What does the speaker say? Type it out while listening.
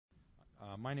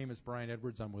My name is Brian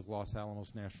Edwards. I'm with Los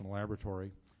Alamos National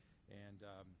Laboratory. And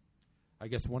I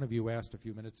guess one of you asked a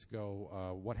few minutes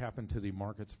ago what happened to the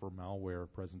markets for malware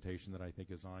presentation that I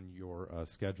think is on your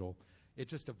schedule. It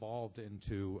just evolved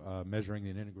into measuring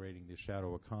and integrating the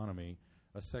shadow economy,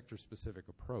 a sector-specific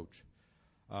approach.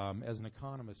 As an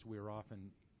economist, we are often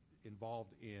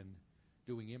involved in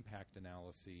doing impact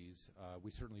analyses.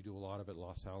 We certainly do a lot of it at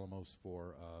Los Alamos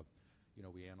for,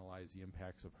 we analyze the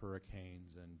impacts of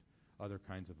hurricanes and other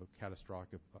kinds of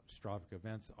catastrophic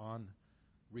events on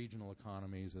regional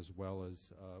economies, as well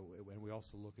as, and we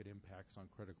also look at impacts on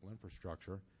critical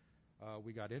infrastructure.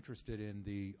 We got interested in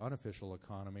the unofficial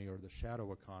economy or the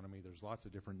shadow economy. There's lots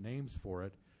of different names for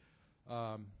it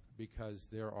because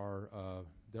there are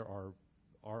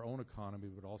our own economy,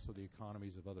 but also the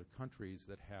economies of other countries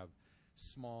that have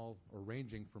small or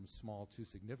ranging from small to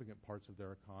significant parts of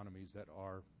their economies that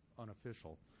are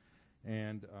unofficial.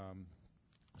 And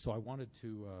so I wanted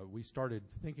to, we started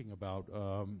thinking about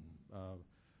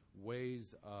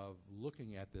ways of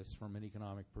looking at this from an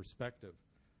economic perspective.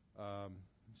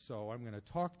 So I'm going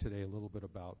to talk today a little bit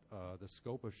about the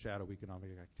scope of shadow economic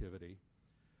activity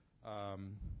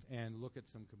and look at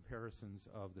some comparisons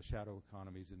of the shadow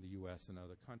economies in the U.S. and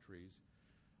other countries,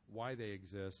 why they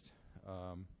exist,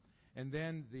 and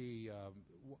then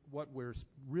what we're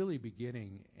really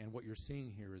beginning and what you're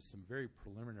seeing here is some very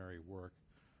preliminary work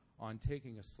on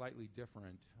taking a slightly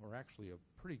different, or actually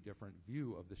a pretty different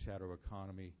view of the shadow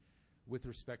economy with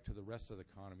respect to the rest of the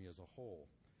economy as a whole.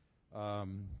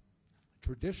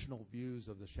 Traditional views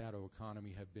of the shadow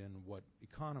economy have been what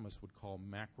economists would call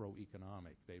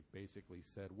macroeconomic. They've basically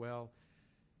said, well,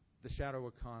 the shadow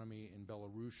economy in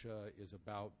Belarusia is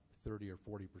about 30 or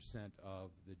 40%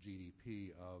 of the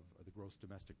GDP of the gross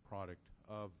domestic product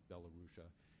of Belarusia.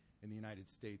 In the United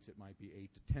States, it might be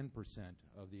 8 to 10%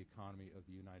 of the economy of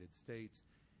the United States.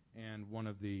 And one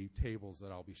of the tables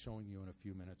that I'll be showing you in a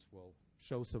few minutes will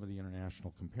show some of the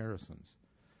international comparisons.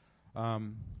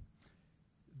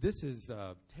 This is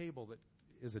a table that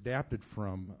is adapted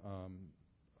from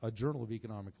a Journal of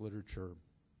Economic Literature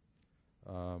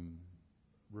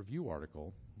review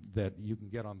article that you can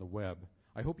get on the web.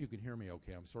 I hope you can hear me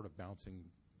okay. I'm sort of bouncing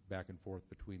back and forth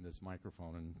between this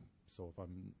microphone, and so if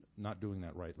I'm not doing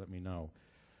that right, let me know.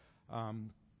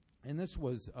 And this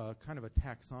was kind of a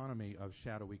taxonomy of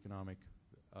shadow economic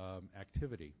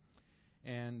activity.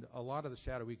 And a lot of the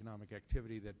shadow economic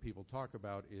activity that people talk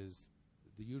about is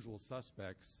the usual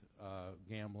suspects,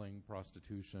 gambling,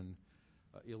 prostitution,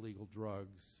 illegal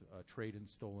drugs, trade in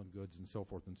stolen goods, and so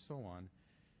forth and so on.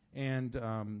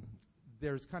 And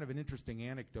there's kind of an interesting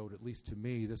anecdote, at least to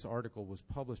me. This article was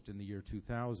published in the year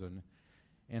 2000,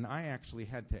 and I actually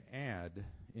had to add,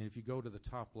 and if you go to the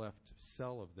top left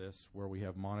cell of this, where we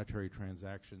have monetary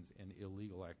transactions and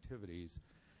illegal activities,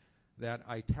 that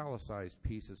italicized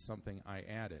piece is something I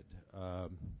added,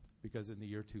 because in the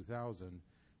year 2000,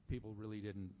 people really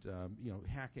didn't,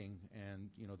 hacking and,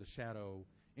 the shadow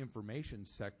information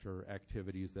sector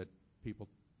activities that people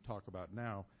talk about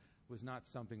now was not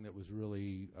something that was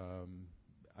really,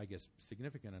 I guess,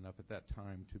 significant enough at that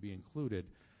time to be included.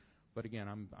 But again,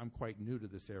 I'm quite new to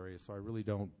this area, so I really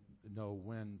don't know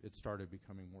when it started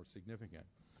becoming more significant.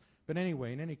 But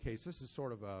anyway, in any case, this is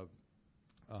sort of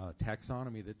a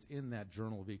taxonomy that's in that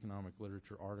Journal of Economic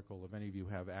Literature article. If any of you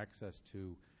have access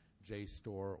to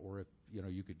JSTOR, or if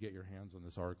you could get your hands on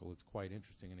this article, it's quite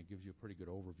interesting, and it gives you a pretty good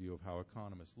overview of how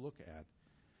economists look at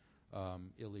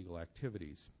illegal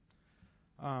activities.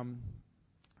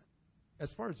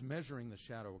 As far as measuring the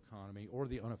shadow economy or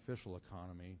the unofficial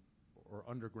economy or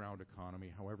underground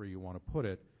economy, however you want to put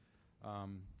it,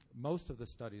 most of the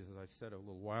studies, as I said a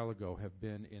little while ago, have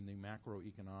been in the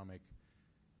macroeconomic,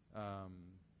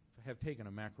 have taken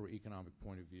a macroeconomic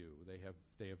point of view.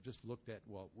 They have just looked at,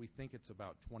 well, we think it's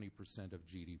about 20% of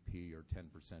GDP or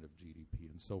 10% of GDP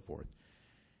and so forth.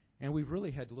 And we've really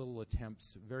had little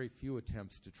attempts, very few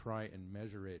attempts, to try and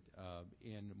measure it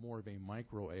in more of a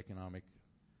microeconomic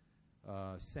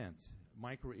sense.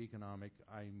 Microeconomic,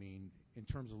 I mean, in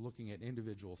terms of looking at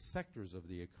individual sectors of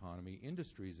the economy,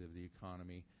 industries of the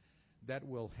economy, that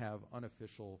will have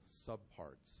unofficial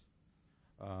subparts.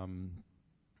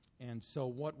 And so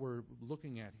what we're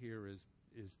looking at here is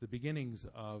the beginnings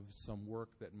of some work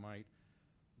that might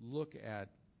look at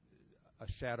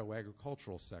a shadow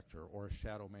agricultural sector or a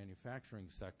shadow manufacturing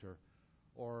sector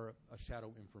or a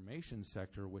shadow information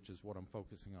sector, which is what I'm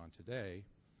focusing on today,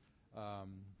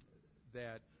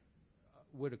 that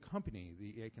would accompany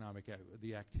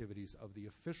the activities of the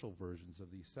official versions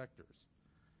of these sectors.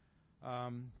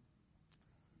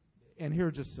 And here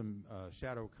are just some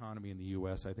shadow economy in the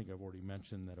U.S. I think I've already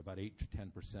mentioned that about 8 to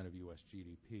 10% of U.S.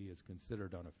 GDP is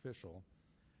considered unofficial.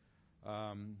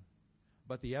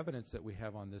 But the evidence that we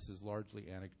have on this is largely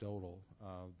anecdotal.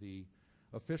 The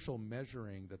official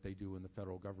measuring that they do in the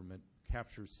federal government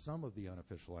captures some of the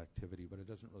unofficial activity, but it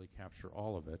doesn't really capture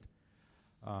all of it.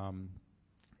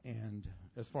 And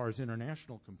as far as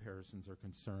international comparisons are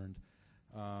concerned,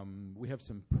 we have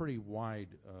some pretty wide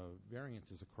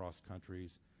variances across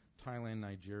countries. Thailand,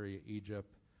 Nigeria,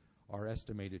 Egypt are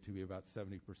estimated to be about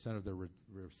 70% of their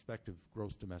respective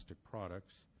gross domestic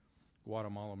products.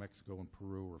 Guatemala, Mexico, and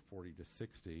Peru are 40 to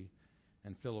 60.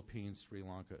 And Philippines, Sri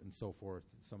Lanka, and so forth,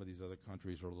 some of these other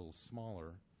countries are a little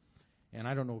smaller. And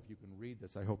I don't know if you can read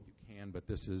this. I hope you can, but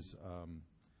this is,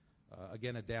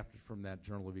 again, adapted from that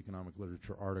Journal of Economic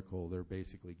Literature article. They're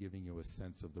basically giving you a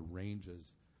sense of the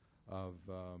ranges of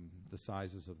the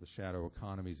sizes of the shadow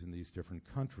economies in these different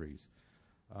countries.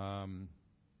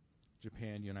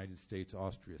 Japan, United States,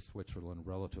 Austria, Switzerland,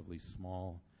 relatively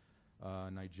small.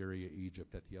 Nigeria,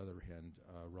 Egypt, at the other hand,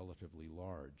 relatively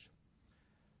large.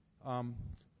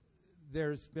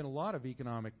 There's been a lot of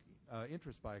economic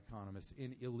interest by economists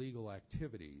in illegal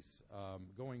activities,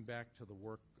 going back to the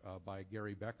work by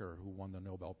Gary Becker, who won the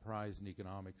Nobel Prize in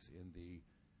economics in the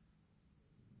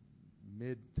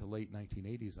mid to late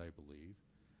 1980s, I believe.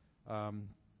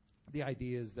 The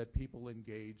idea is that people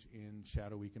engage in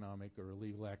shadow economic or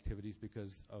illegal activities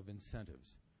because of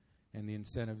incentives. And the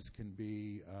incentives can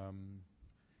be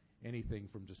anything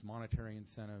from just monetary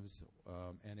incentives,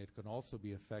 and it can also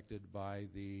be affected by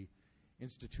the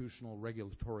institutional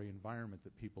regulatory environment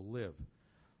that people live.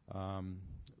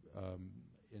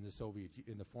 In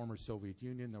the former Soviet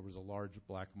Union, there was a large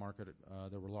black market.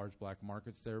 There were large black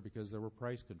markets there because there were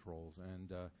price controls.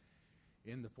 And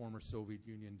in the former Soviet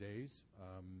Union days,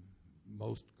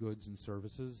 most goods and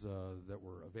services that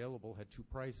were available had two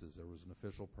prices. There was an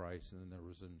official price, and then there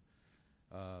was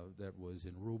that was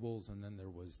in rubles, and then there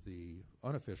was the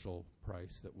unofficial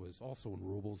price that was also in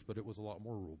rubles, but it was a lot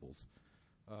more rubles.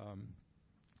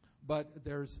 But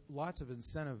there's lots of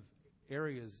incentive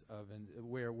areas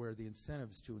where the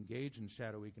incentives to engage in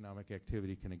shadow economic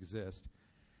activity can exist.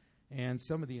 And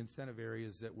some of the incentive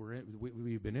areas that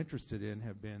we've been interested in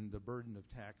have been the burden of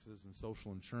taxes and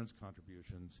social insurance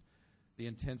contributions, the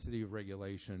intensity of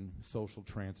regulation, social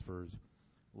transfers,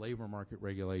 labor market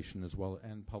regulation, as well,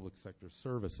 and public sector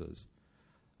services.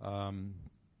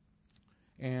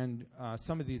 And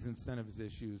some of these incentives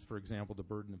issues, for example, the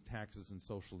burden of taxes and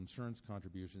social insurance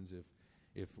contributions,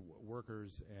 if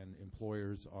workers and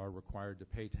employers are required to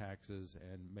pay taxes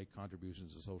and make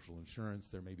contributions to social insurance,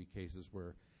 there may be cases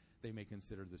where they may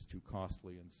consider this too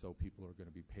costly, and so people are going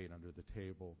to be paid under the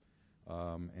table.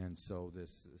 And so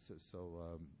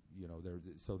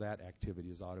so that activity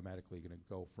is automatically going to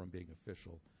go from being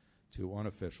official to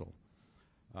unofficial.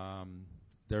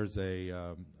 There's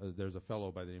a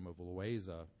fellow by the name of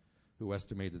Loaiza who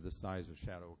estimated the size of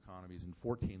shadow economies in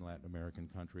 14 Latin American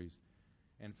countries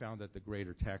and found that the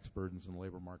greater tax burdens and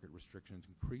labor market restrictions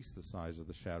increase the size of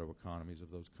the shadow economies of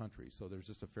those countries. So there's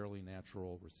just a fairly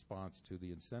natural response to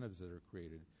the incentives that are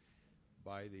created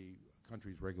by the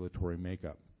country's regulatory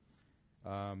makeup.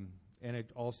 And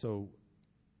it also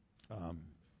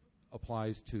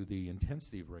applies to the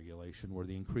intensity of regulation, where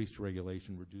the increased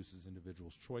regulation reduces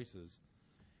individuals' choices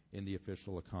in the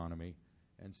official economy.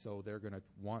 And so they're going to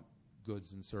want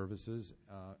goods and services.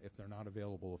 If they're not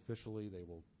available officially, they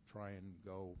will try and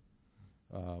go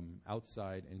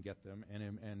outside and get them.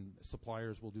 And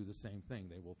suppliers will do the same thing.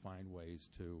 They will find ways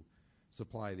to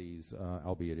supply these,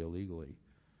 albeit illegally.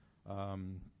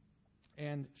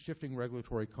 And shifting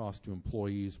regulatory costs to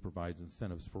employees provides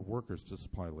incentives for workers to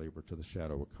supply labor to the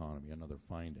shadow economy, another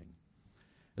finding.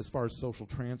 As far as social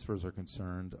transfers are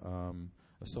concerned,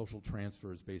 a social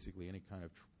transfer is basically any kind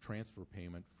of transfer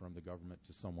payment from the government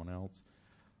to someone else.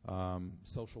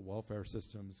 Social welfare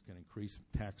systems can increase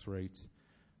tax rates,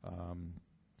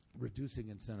 reducing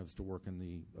incentives to work in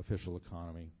the official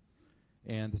economy.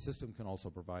 And the system can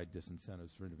also provide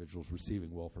disincentives for individuals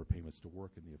receiving welfare payments to work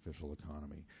in the official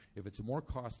economy. If it's more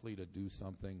costly to do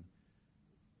something,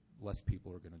 less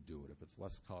people are going to do it. If it's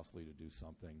less costly to do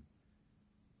something,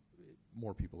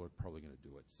 more people are probably going to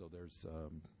do it. So there's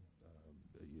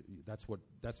that's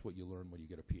what you learn when you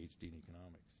get a PhD in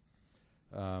economics.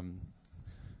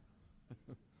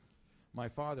 My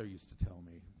father used to tell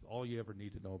me, all you ever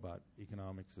need to know about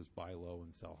economics is buy low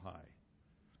and sell high.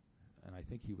 And I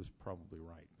think he was probably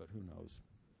right, but who knows.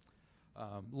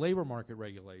 Labor market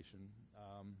regulation.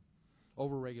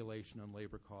 Over-regulation and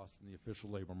labor costs in the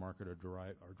official labor market are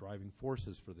driving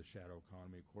forces for the shadow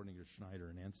economy, according to Schneider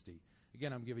and Enste.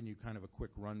 Again, I'm giving you kind of a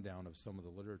quick rundown of some of the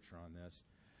literature on this.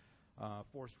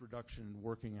 Forced reduction in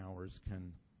working hours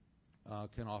can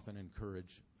often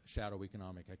encourage shadow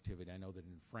economic activity. I know that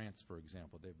in France, for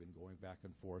example, they've been going back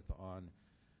and forth on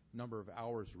number of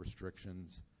hours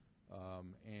restrictions,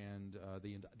 and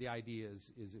the idea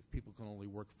is if people can only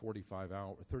work 35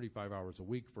 hours a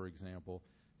week, for example,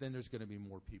 then there's going to be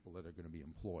more people that are going to be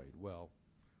employed. Well,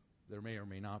 there may or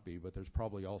may not be, but there's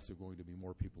probably also going to be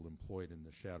more people employed in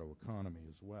the shadow economy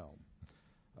as well.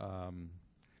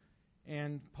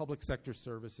 And public sector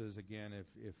services, again,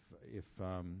 if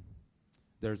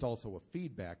there's also a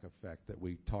feedback effect that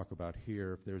we talk about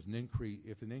here.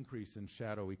 If an increase in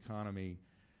shadow economy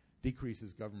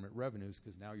decreases government revenues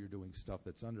because now you're doing stuff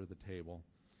that's under the table,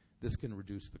 this can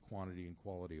reduce the quantity and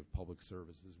quality of public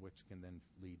services, which can then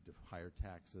lead to higher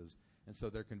taxes. And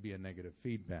so there can be a negative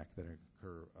feedback that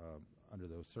occur under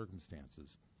those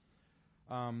circumstances.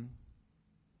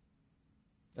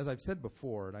 As I've said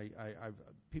before, and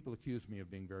people accuse me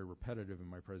of being very repetitive in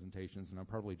my presentations, and I'm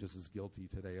probably just as guilty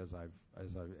today as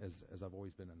I've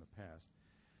always been in the past.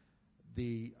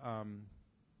 The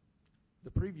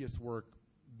previous work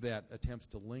that attempts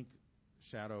to link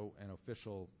shadow and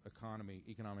official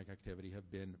economic activity have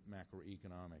been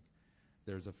macroeconomic.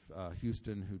 There's a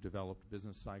Houston who developed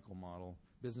business cycle model.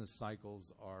 Business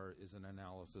cycles is an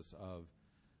analysis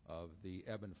of the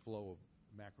ebb and flow of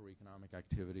macroeconomic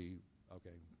activity.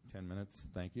 Okay, 10 minutes,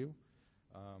 thank you.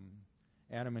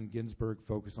 Adam and Ginsberg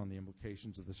focus on the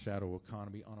implications of the shadow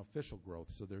economy on official growth.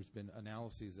 So there's been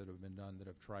analyses that have been done that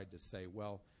have tried to say,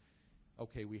 well,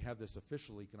 okay, we have this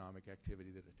official economic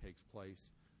activity that it takes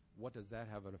place. What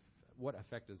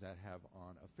effect does that have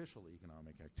on official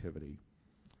economic activity?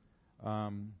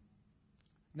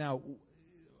 Now,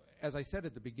 as I said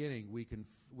at the beginning,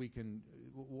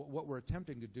 what we're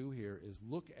attempting to do here is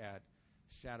look at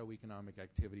shadow economic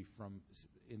activity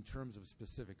in terms of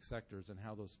specific sectors and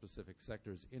how those specific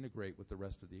sectors integrate with the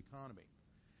rest of the economy.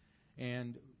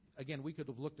 And again, we could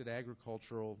have looked at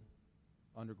agricultural,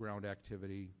 underground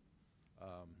activity,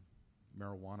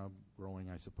 marijuana growing,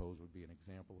 I suppose, would be an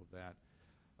example of that.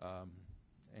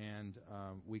 And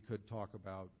we could talk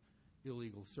about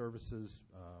illegal services,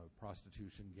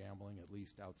 prostitution, gambling, at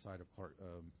least outside of Clark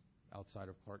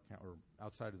County or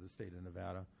outside of the state of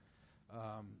Nevada.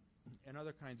 And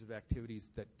other kinds of activities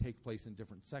that take place in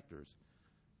different sectors,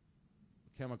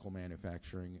 chemical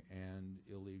manufacturing and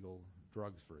illegal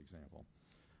drugs, for example.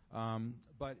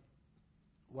 But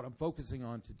what I'm focusing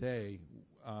on today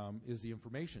is the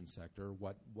information sector,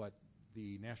 what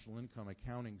the National Income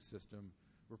Accounting System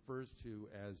refers to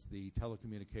as the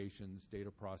telecommunications, data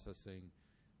processing,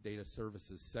 data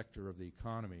services sector of the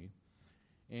economy.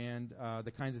 And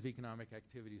the kinds of economic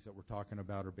activities that we're talking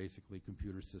about are basically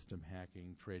computer system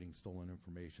hacking, trading stolen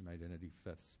information, identity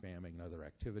theft, spamming, and other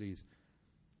activities.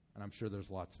 And I'm sure there's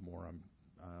lots more.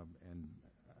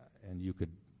 And you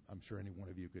could, I'm sure any one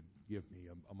of you could give me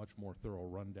a much more thorough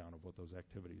rundown of what those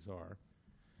activities are.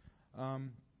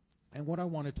 And what I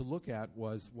wanted to look at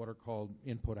was what are called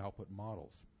input-output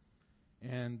models.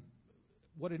 And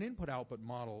what an input-output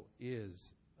model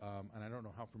is, and I don't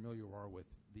know how familiar you are with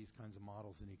these kinds of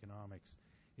models in economics,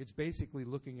 it's basically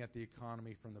looking at the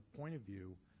economy from the point of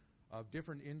view of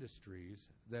different industries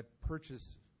that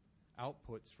purchase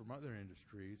outputs from other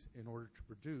industries in order to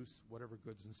produce whatever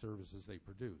goods and services they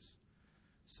produce.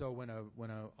 So when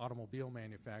an automobile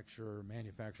manufacturer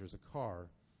manufactures a car,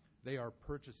 they are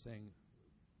purchasing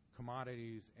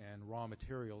commodities and raw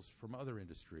materials from other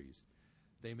industries.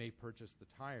 They may purchase the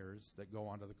tires that go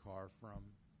onto the car from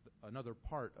another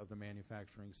part of the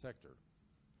manufacturing sector.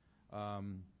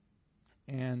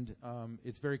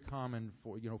 It's very common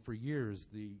for years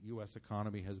the U.S.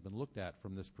 economy has been looked at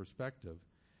from this perspective.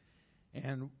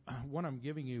 And what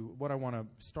I want to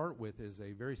start with is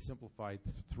a very simplified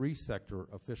three-sector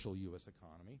official U.S.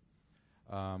 economy,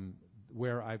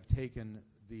 where I've taken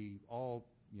all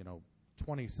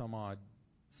 20 some odd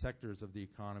sectors of the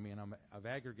economy, and I've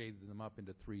aggregated them up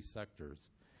into three sectors.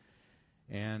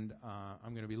 And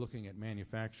I'm going to be looking at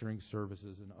manufacturing,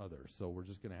 services, and others. So we're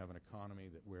just going to have an economy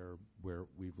where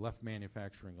we've left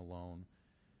manufacturing alone,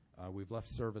 we've left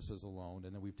services alone,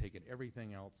 and then we've taken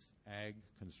everything else, ag,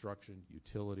 construction,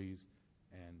 utilities,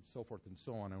 and so forth and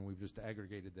so on, and we've just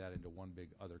aggregated that into one big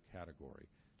other category,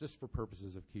 just for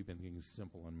purposes of keeping things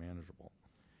simple and manageable.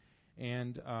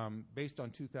 And based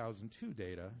on 2002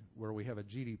 data, where we have a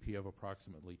GDP of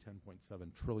approximately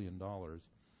 $10.7 trillion,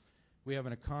 we have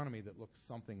an economy that looks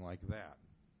something like that.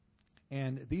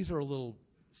 And these are a little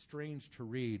strange to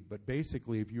read, but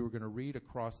basically if you were going to read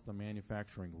across the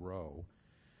manufacturing row,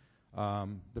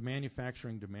 The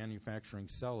manufacturing to manufacturing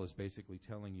sell is basically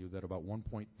telling you that about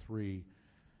 $1.3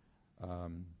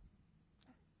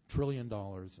 trillion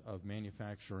of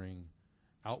manufacturing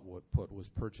output was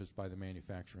purchased by the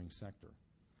manufacturing sector.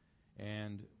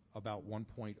 And about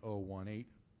 $1.018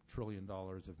 trillion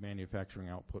of manufacturing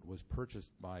output was purchased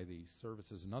by the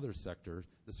services and other sectors.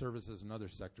 The services and other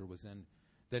sector was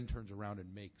then turns around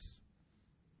and makes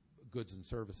goods and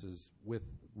services with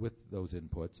those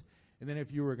inputs. And then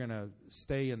if you were going to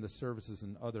stay in the services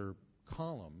and other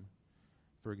column,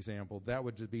 for example, that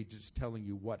would be just telling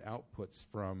you what outputs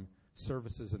from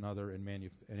services and other and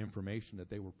information that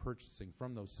they were purchasing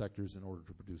from those sectors in order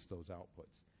to produce those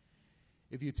outputs.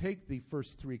 If you take the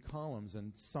first three columns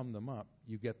and sum them up,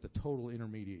 you get the total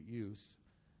intermediate use.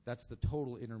 That's the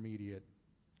total intermediate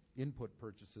input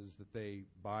purchases that they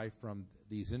buy from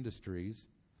these industries.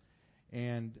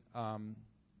 And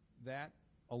that,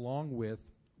 along with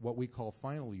what we call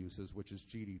final uses, which is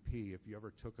GDP. If you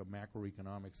ever took a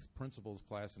macroeconomics principles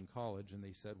class in college and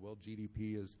they said, well,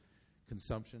 GDP is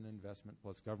consumption, investment,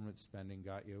 plus government spending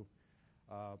got you,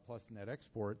 plus net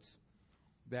exports,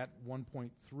 that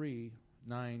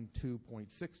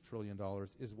 $1.392.6 trillion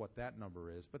is what that number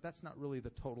is. But that's not really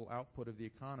the total output of the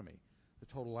economy. The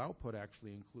total output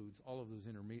actually includes all of those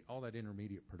all that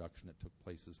intermediate production that took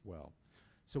place as well.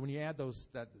 So when you add those,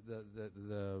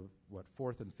 the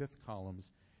fourth and fifth columns,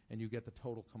 and you get the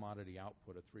total commodity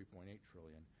output of 3.8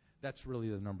 trillion, that's really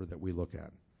the number that we look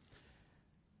at.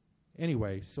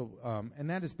 Anyway, so and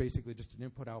that is basically just an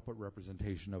input-output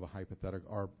representation of a hypothetical,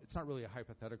 or it's not really a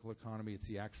hypothetical economy, it's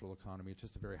the actual economy. It's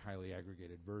just a very highly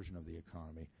aggregated version of the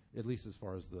economy, at least as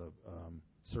far as the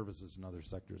services and other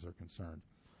sectors are concerned.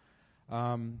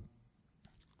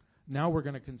 Now we're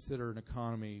going to consider an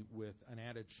economy with an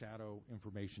added shadow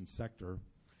information sector,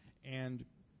 and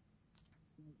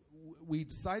we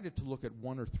decided to look at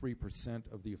 1 or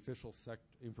 3% of the official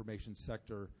information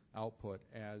sector output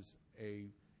as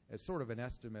sort of an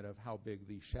estimate of how big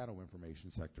the shadow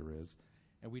information sector is.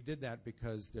 And we did that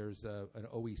because there's an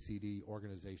OECD,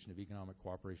 Organization of Economic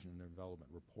Cooperation and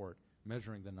Development report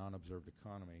measuring the non-observed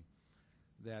economy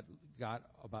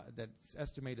that's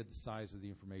estimated the size of the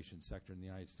information sector in the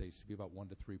United States to be about 1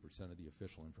 to 3% of the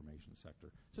official information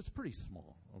sector. So it's pretty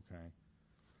small, okay?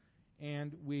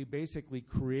 And we basically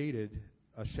created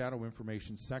a shadow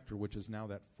information sector, which is now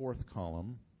that fourth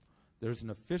column. There's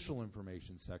an official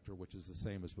information sector, which is the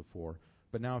same as before.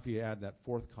 But now if you add that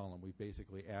fourth column, we've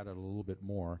basically added a little bit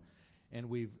more. And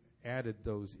we've added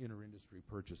those inter-industry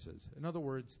purchases. In other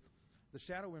words, the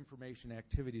shadow information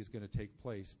activity is going to take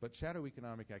place, but shadow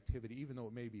economic activity, even though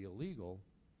it may be illegal,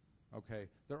 okay,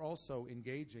 they're also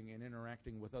engaging and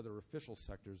interacting with other official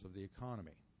sectors of the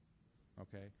economy,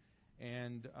 okay?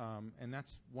 And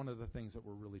that's one of the things that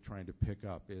we're really trying to pick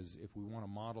up is if we want to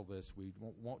model this, we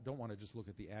don't want to just look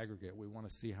at the aggregate. We want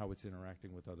to see how it's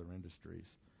interacting with other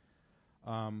industries.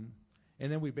 And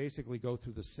then we basically go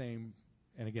through the same,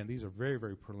 and again, these are very,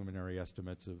 very preliminary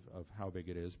estimates of how big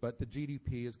it is, but the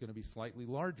GDP is going to be slightly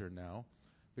larger now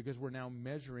because we're now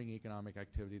measuring economic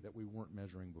activity that we weren't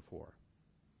measuring before,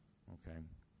 okay?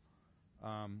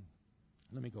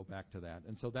 Let me go back to that.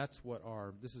 And so that's what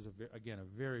this is, again, a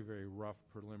very, very rough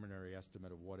preliminary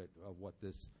estimate of what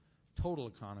this total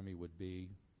economy would be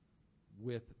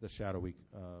with the shadow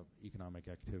economic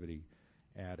activity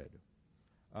added.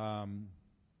 And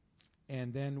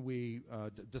then we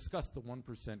discussed the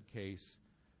 1% case.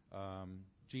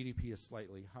 GDP is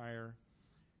slightly higher,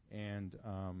 and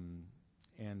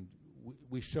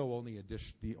we show only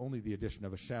the addition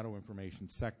of a shadow information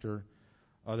sector.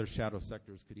 Other shadow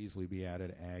sectors could easily be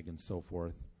added, ag and so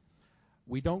forth.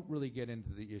 We don't really get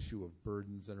into the issue of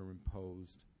burdens that are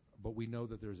imposed, but we know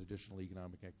that there's additional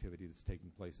economic activity that's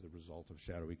taking place as a result of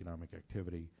shadow economic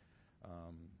activity.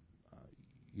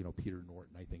 Peter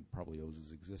Norton, I think, probably owes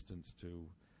his existence to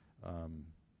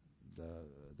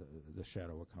the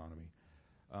shadow economy.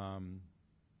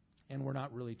 And we're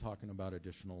not really talking about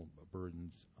additional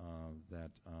burdens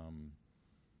that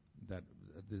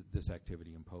this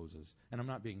activity imposes. And I'm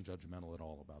not being judgmental at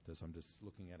all about this. I'm just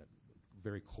looking at it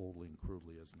very coldly and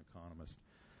crudely as an economist.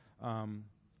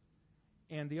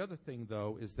 And the other thing,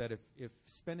 though, is that if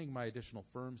spending by additional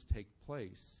firms take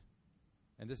place,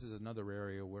 and this is another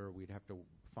area where we'd have to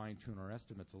fine-tune our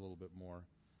estimates a little bit more,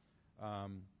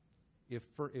 if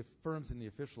firms in the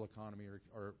official economy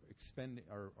are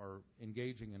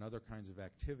engaging in other kinds of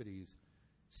activities,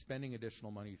 spending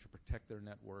additional money to protect their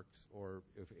networks, or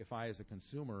if I as a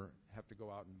consumer have to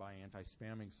go out and buy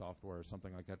anti-spamming software or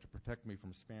something like that to protect me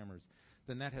from spammers,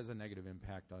 then that has a negative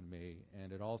impact on me,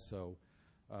 and it also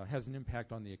has an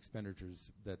impact on the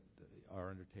expenditures that are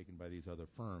undertaken by these other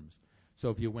firms. So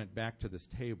if you went back to this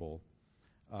table,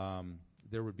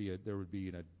 there would be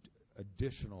an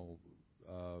additional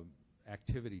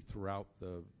activity throughout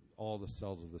all the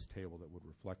cells of this table that would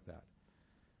reflect that.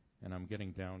 And I'm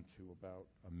getting down to about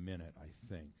a minute, I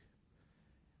think.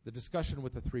 The discussion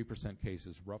with the 3% case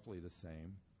is roughly the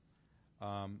same.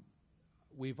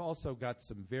 We've also got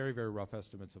some very, very rough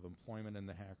estimates of employment in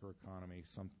the hacker economy,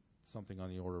 something on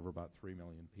the order of about 3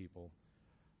 million people.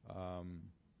 I'm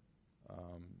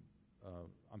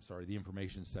sorry, the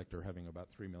information sector having about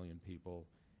 3 million people.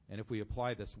 And if we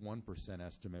apply this 1%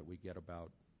 estimate, we get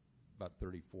about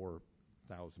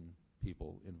 34,000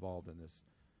 people involved in this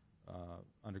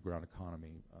underground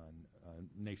economy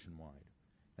nationwide.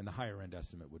 And the higher end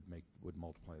estimate would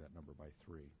multiply that number by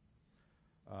 3.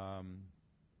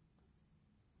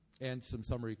 And some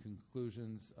summary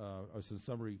conclusions, or some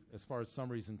summary, as far as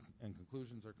summaries and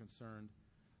conclusions are concerned,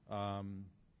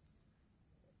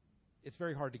 it's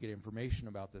very hard to get information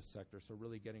about this sector, so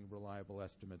really getting reliable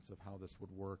estimates of how this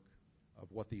would work,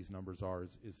 of what these numbers are,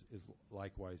 is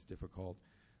likewise difficult.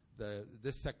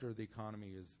 This sector of the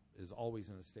economy is always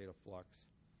in a state of flux.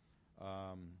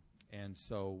 And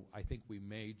so I think we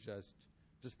may just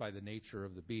by the nature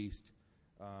of the beast,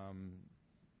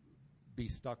 be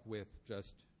stuck with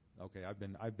just, okay,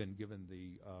 I've been given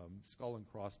the skull and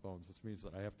crossbones, which means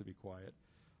that I have to be quiet.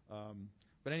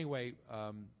 But anyway,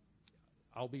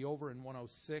 I'll be over in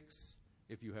 106.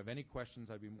 If you have any questions,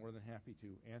 I'd be more than happy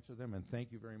to answer them. And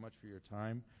thank you very much for your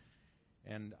time.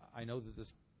 And I know that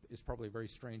this is probably a very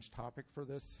strange topic for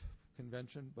this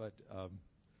convention, but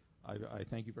I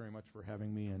thank you very much for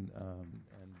having me, and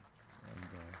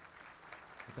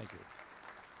thank you.